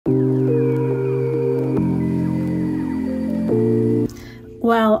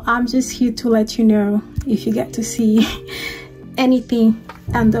Well, I'm just here to let you know if you get to see anything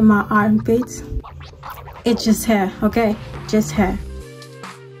under my armpits, it's just hair, okay? Just hair.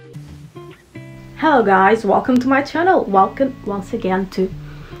 Hello guys, welcome to my channel. Welcome once again to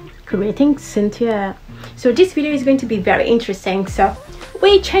Creating Cynthia. So this video is going to be very interesting. So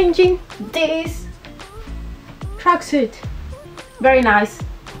we're changing this tracksuit. Very nice.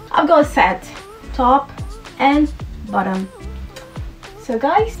 I've got a set, top and bottom. So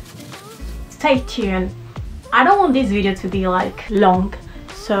guys, stay tuned. I don't want this video to be like long,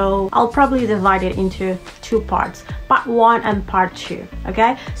 so I'll probably divide it into two parts, part 1 and part 2.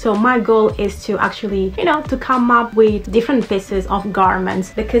 Okay, so my goal is to actually, you know, to come up with different pieces of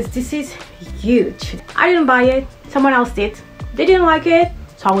garments, because this is huge. I didn't buy it, someone else did. They didn't like it,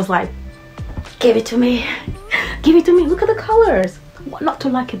 so I was like, give it to me. Give it to me. Look at the colors. What not to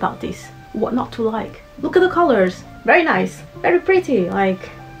like about this? What not to like? Look at the colors. Very nice, very pretty,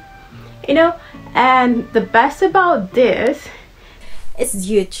 like, you know. And the best about this, it's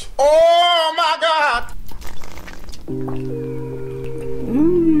huge. Oh my god!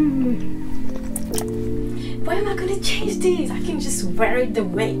 Why am I gonna change this? I can just wear it the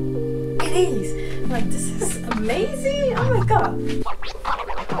way it is. Like, this is amazing. Oh my god.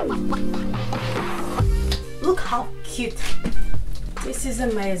 Look how cute. This is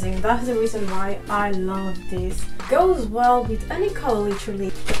amazing. That's the reason why I love this. Goes well with any color,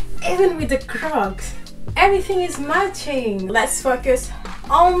 literally. Even with the Crocs, everything is matching. Let's focus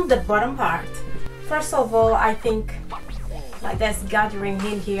on the bottom part. First of all, I think like there's gathering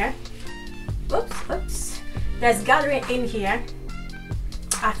in here. Oops. There's gathering in here.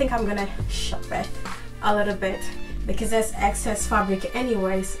 I think I'm gonna shop it a little bit because there's excess fabric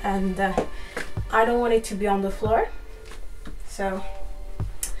anyways, and I don't want it to be on the floor. So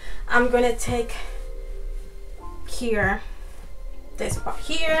I'm gonna take here, this part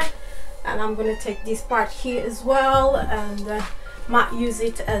here, and I'm gonna take this part here as well, and might use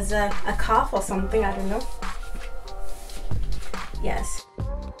it as a cuff or something, I don't know. Yes.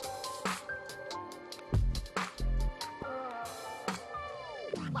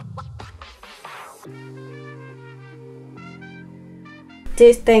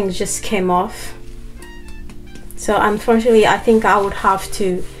 This thing just came off, so unfortunately I think I would have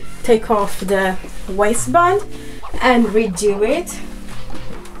to take off the waistband and redo it.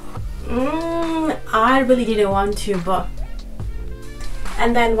 I really didn't want to, but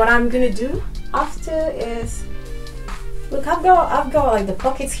and then what I'm gonna do after is, look, I've got like the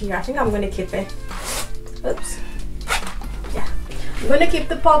pockets here. I think I'm gonna keep it. Oops. Yeah, I'm gonna keep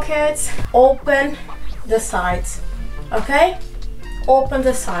the pockets, open the sides, okay? Open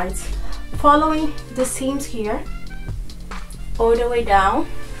the sides, following the seams here all the way down,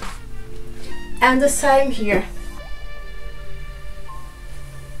 and the same here.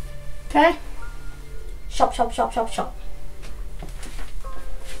 Okay, shop.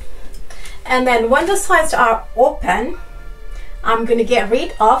 And then when the sides are open, I'm gonna get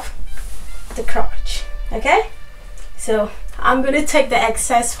rid of the crotch. Okay, so I'm gonna take the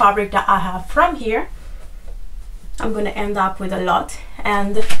excess fabric that I have from here. I'm gonna end up with a lot,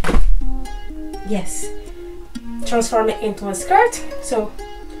 and yes, transform it into a skirt. So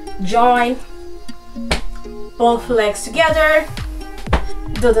join both legs together,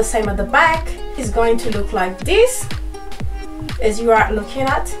 do the same at the back. It's going to look like this as you are looking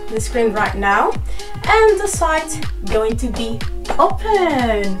at the screen right now, and the sides going to be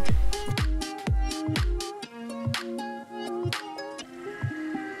open.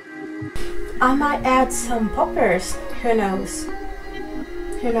 I might add some poppers, who knows,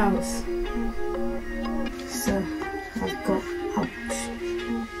 who knows. So I've got,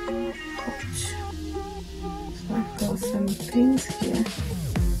 so I've got some things here.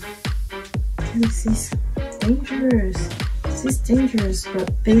 This is dangerous. This is dangerous,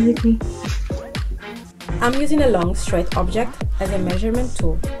 but basically I'm using a long straight object as a measurement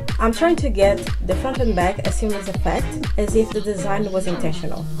tool. I'm trying to get the front and back a seamless effect, as if the design was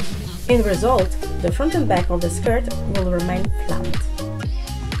intentional. In the result, the front and back of the skirt will remain flat.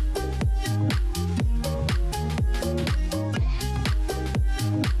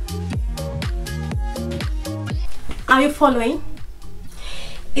 Are you following?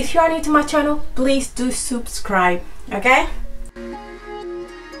 If you are new to my channel, please do subscribe, okay?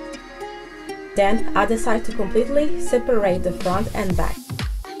 Then I decided to completely separate the front and back,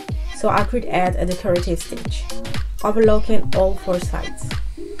 so I could add a decorative stitch, overlooking all 4 sides,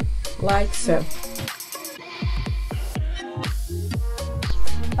 like so.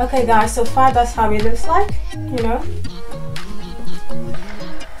 Okay guys, so far that's how it looks like, you know.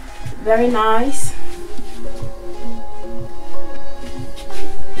 Very nice.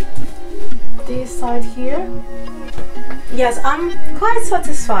 side here. Yes, I'm quite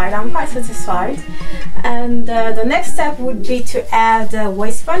satisfied. And the next step would be to add a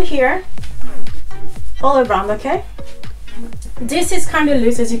waistband here all around. Okay, this is kind of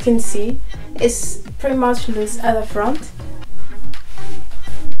loose, as you can see. It's pretty much loose at the front.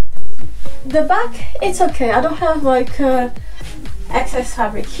 The back, it's okay. I don't have like excess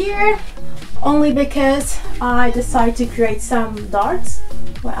fabric here, only because I decided to create some darts.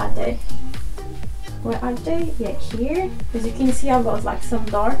 Where are they? Yeah, here. As you can see, I've got like some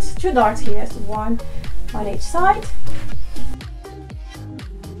darts, 2 darts here, so 1 on each side.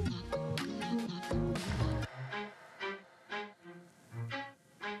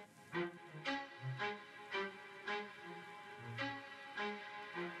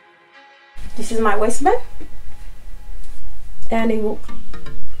 This is my waistband, and it will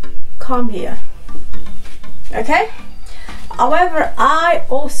come here. Okay. However, I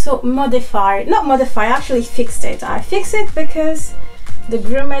also actually fixed it. I fixed it because the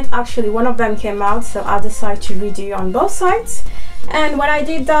grommet, actually one of them came out, so I decided to redo on both sides. And when I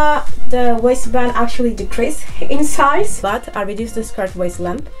did that, the waistband actually decreased in size, but I reduced the skirt waist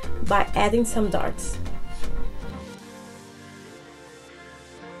length by adding some darts.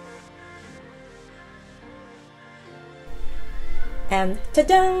 And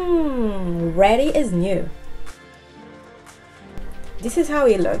ta-da! Ready as new. This is how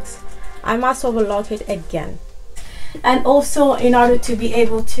it looks. I must overlock it again. And also, in order to be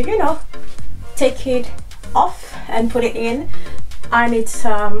able to, you know, take it off and put it in, I need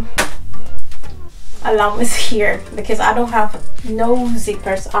some allowance here, because I don't have no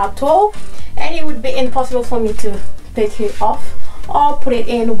zippers at all, and it would be impossible for me to take it off or put it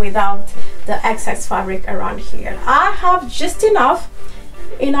in without the excess fabric around here. I have just enough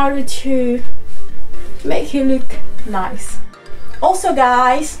in order to make it look nice. Also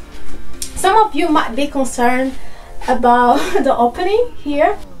guys, some of you might be concerned about the opening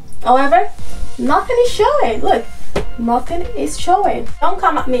here. However, nothing is showing. Look, nothing is showing. Don't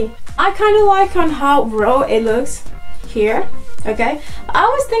come at me. I kind of like on how raw it looks here. Okay, I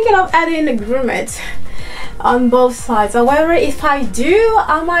was thinking of adding a grommet on both sides. However, if I do,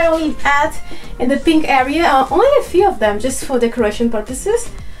 I might only add in the pink area, only a few of them, just for decoration purposes.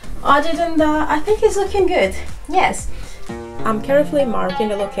 Other than that, I think it's looking good. Yes. I'm carefully marking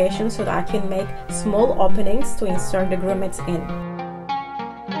the location so that I can make small openings to insert the grommets in.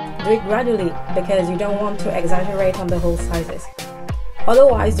 Do it gradually, because you don't want to exaggerate on the whole sizes.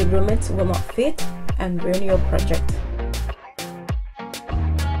 Otherwise, the grommets will not fit and ruin your project.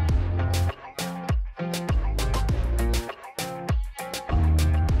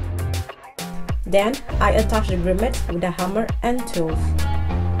 Then, I attach the grommet with a hammer and tools.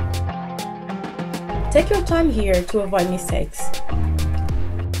 Take your time here to avoid mistakes.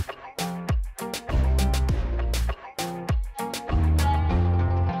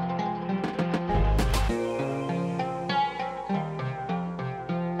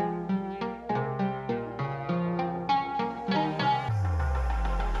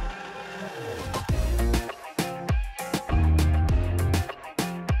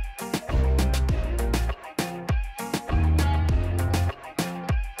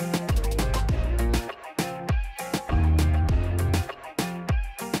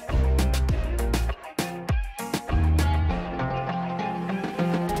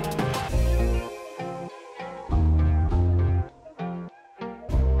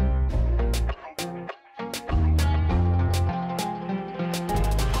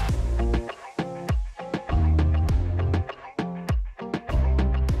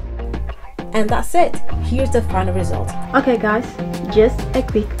 And that's it. Here's the final result. Okay guys, just a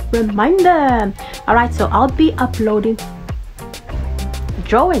quick reminder. Alright, so I'll be uploading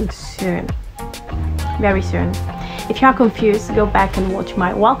drawings soon, very soon. If you are confused, go back and watch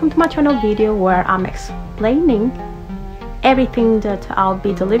my welcome to my channel video, where I'm explaining everything that I'll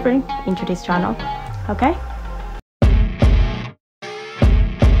be delivering into this channel. Okay.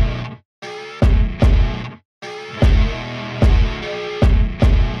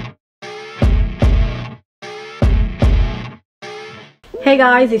 Hey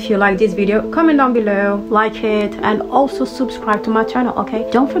guys, if you like this video, comment down below, like it, and also subscribe to my channel. Okay,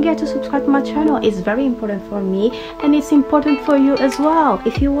 don't forget to subscribe to my channel. It's very important for me, and it's important for you as well.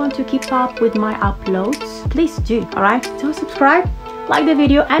 If you want to keep up with my uploads, please do. All right, so subscribe, like the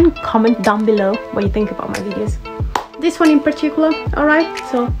video, and comment down below what you think about my videos, this one in particular. All right,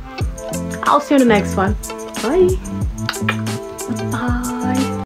 so I'll see you in the next one. Bye.